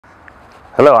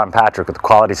Hello, I'm Patrick with the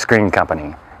Quality Screen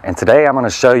Company, and today I'm going to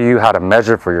show you how to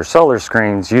measure for your solar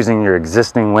screens using your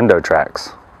existing window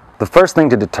tracks. The first thing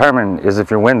to determine is if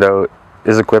your window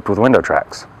is equipped with window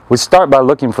tracks. We start by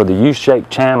looking for the U-shaped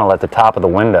channel at the top of the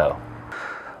window.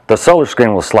 The solar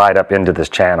screen will slide up into this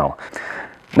channel.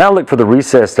 Now look for the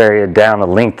recessed area down the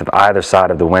length of either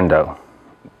side of the window.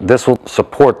 This will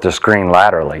support the screen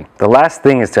laterally. The last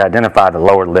thing is to identify the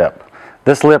lower lip.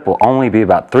 This lip will only be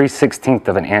about 3/16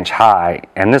 of an inch high,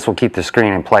 and this will keep the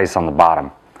screen in place on the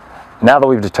bottom. Now that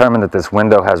we've determined that this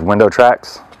window has window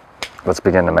tracks, let's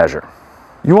begin to measure.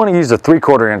 You want to use a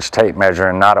 3/4 inch tape measure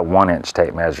and not a 1 inch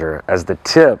tape measure, as the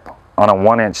tip on a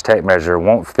 1 inch tape measure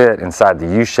won't fit inside the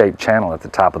U-shaped channel at the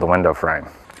top of the window frame.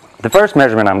 The first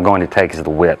measurement I'm going to take is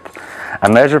the width. I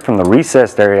measure from the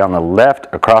recessed area on the left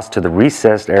across to the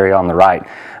recessed area on the right,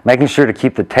 making sure to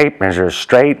keep the tape measure as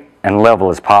straight and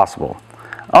level as possible.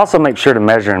 Also make sure to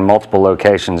measure in multiple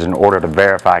locations in order to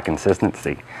verify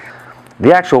consistency.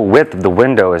 The actual width of the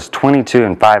window is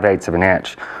 22 5/8 of an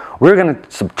inch. We're going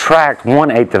to subtract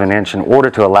 1/8 of an inch in order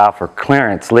to allow for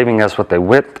clearance, leaving us with a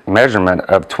width measurement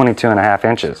of 22 1/2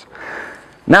 inches.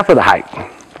 Now for the height.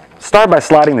 Start by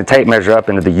sliding the tape measure up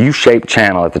into the U-shaped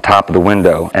channel at the top of the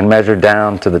window and measure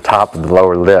down to the top of the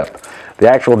lower lip. The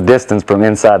actual distance from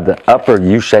inside the upper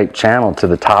U-shaped channel to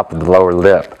the top of the lower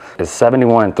lip is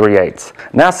 71 3/8.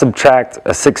 Now subtract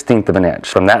a 1/16 of an inch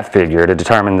from that figure to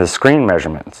determine the screen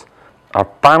measurements. Our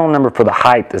final number for the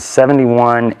height is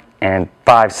 71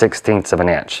 5/16 of an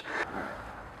inch.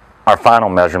 Our final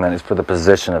measurement is for the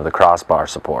position of the crossbar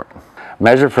support.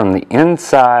 Measure from the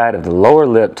inside of the lower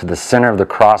lip to the center of the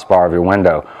crossbar of your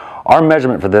window. Our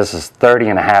measurement for this is 30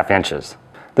 1/2 inches.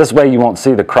 This way you won't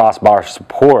see the crossbar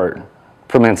support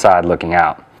from inside looking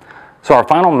out. So our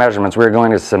final measurements we're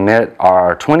going to submit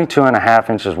are 22 1/2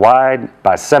 inches wide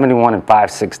by 71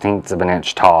 5/16 of an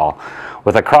inch tall,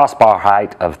 with a crossbar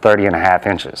height of 30 1/2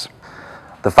 inches.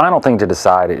 The final thing to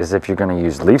decide is if you're going to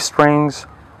use leaf springs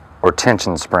or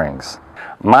tension springs.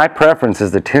 My preference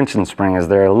is the tension spring, as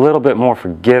they're a little bit more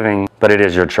forgiving, but it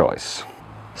is your choice.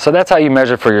 So that's how you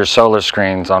measure for your solar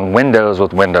screens on windows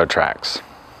with window tracks.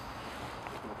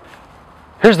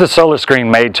 Here's the solar screen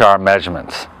made to our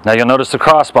measurements. Now you'll notice the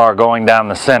crossbar going down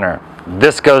the center.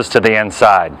 This goes to the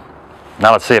inside.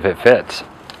 Now let's see if it fits.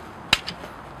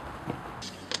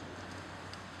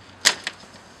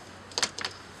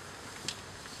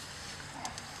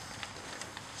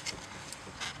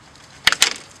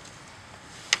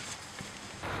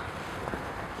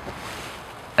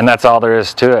 And that's all there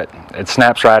is to it. It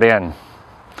snaps right in.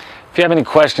 If you have any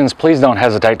questions, please don't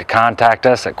hesitate to contact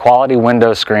us at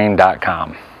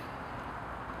qualitywindowscreen.com.